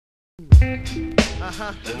Yeah.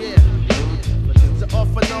 The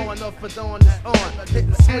off and on, off and on, it's on. Hit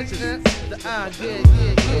the switches, the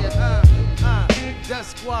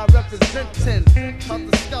Death Squad representing.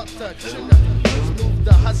 HELTAH SKELTAH, Trigger. Smooth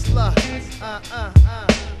the hustler.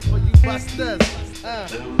 For you busters.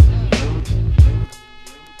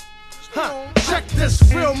 Check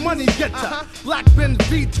this, real money getter. Black Ben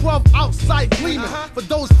V12 outside gleaming. For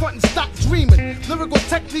those frontin', stop dreaming. Lyrical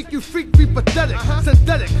technique, you freak be pathetic.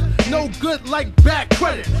 Synthetic, no good like bad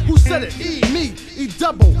credit. Who said it? Me, E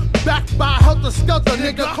double. Backed by HELTAH SKELTAH,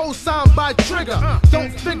 nigga. Co-signed by Trigger.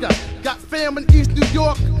 Don't figure, got fam in East New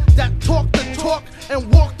York that talk the talk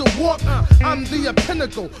and walk the walk. I'm the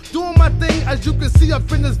pinnacle, doing my thing as you can see up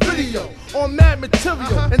in this video. On mad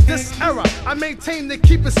material, in this era, I maintain to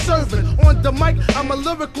keep it serving. On the mic, I'm a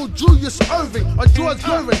lyrical Julius Irving or George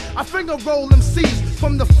Gervin. I finger roll MCs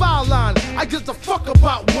from the foul line. I give a fuck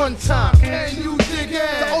about one time. Can you dig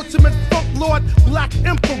it? The ultimate funk lord, Black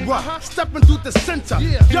Emperor, stepping through the center.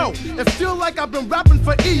 Yo, it feel like I've been rapping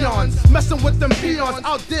for eons, messing with them peons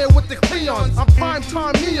out there with the Cleons. I'm prime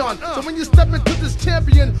time neon, so when you step into this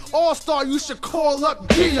champion all-star, you should call up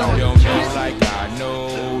Gion. You don't know like I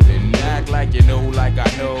know, then act like you know like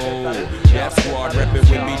I know. Death Squad reppin'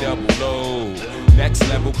 with me double O. Next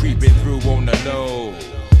level creeping through on the low.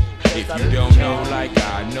 If you don't know like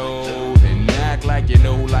I know, then act like you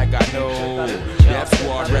know like I know. Death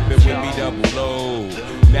Squad reppin' with me double O.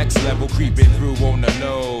 Next level creeping through on the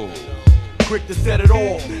low. Quick to set it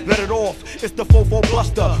off, let it off. It's the 4-4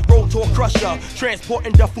 bluster, road tour crusher,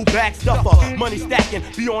 transporting duffel bag stuffer, money stacking,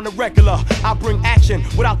 be on the regular. I bring action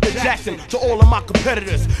without the Jackson to all of my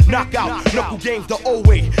competitors. Knockout, knuckle games the old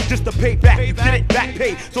way, just to pay back. You get it back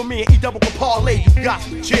paid, so me and E double can parlay. You got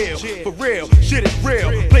to chill, for real, shit is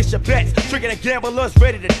real. Place your bets, trigger the gamblers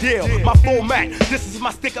ready to deal. My format, this is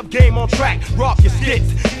my stick up game on track. Rock your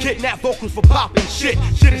skits, kidnap vocals for popping shit.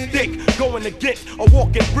 Shit is thick, going against a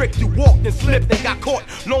walking brick. You walked and slipped and got caught.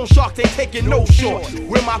 Loan sharks ain't taking no short.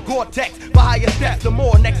 Wear my Gore-Tex for higher steps. The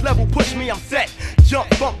more next level push me, I'm set.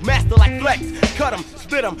 Jump funk master like Flex. Cut 'em,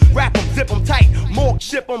 split 'em, wrap 'em, zip 'em tight. Morgue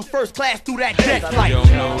ship 'em first class through that death flight. You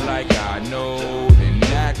don't know like I know, then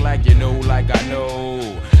act like you know like I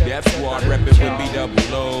know. Death Squad reppin' with me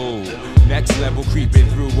double O. Next level creeping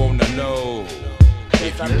through on the low.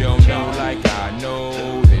 If you don't know like I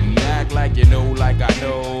know, then act like you know like I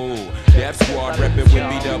know. Death Squad reppin' with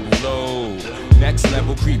me double O. Next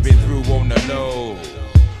level creeping through on the low.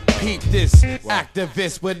 Peep this,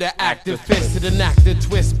 activist with the active fist to the active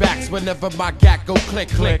twist backs whenever my gat go click,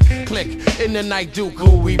 click, click. In the night, do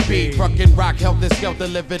who we be. Truckin' rock, HELTAH SKELTAH,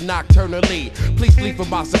 living nocturnally. Please leave for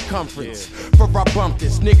my circumference. For I bump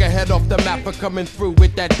this nigga head off the map for coming through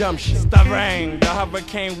with that dumb shit. Starang, the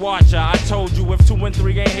hurricane watcher. I told you if 2 and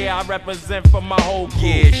 3 ain't here, I represent for my whole crew.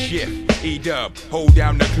 Yeah, shift, E-dub, hold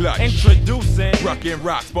down the clutch. Introducing Ruckin'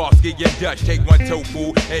 rock, Sparsky and Dutch. Take one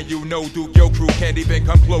tofu, and you know Duke, your crew can't even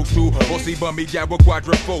come close to. Or see bummy gal with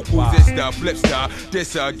quadrifocals. It's the flipster.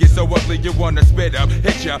 This get so ugly you wanna spit up.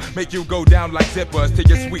 Hit ya, make you go down like zippers to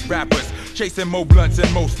your sweet rappers. Chasing more blunts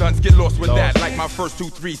and more stunts. Get lost with that like my first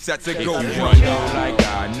 2-3 sets of go. If you don't know like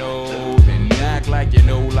I know, then act like you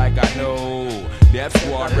know like I know. Death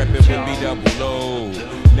Squad reppin' with me double O.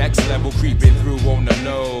 Next level creeping through on the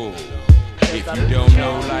low. If you don't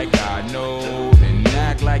know like I know, then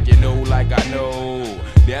act like you know like I know.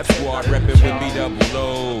 Death Squad reppin' with me double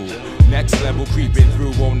O. Next level creeping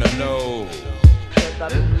through on the low.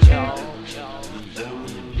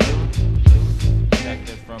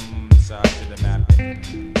 Connected from side to the map. To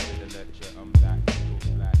let you back.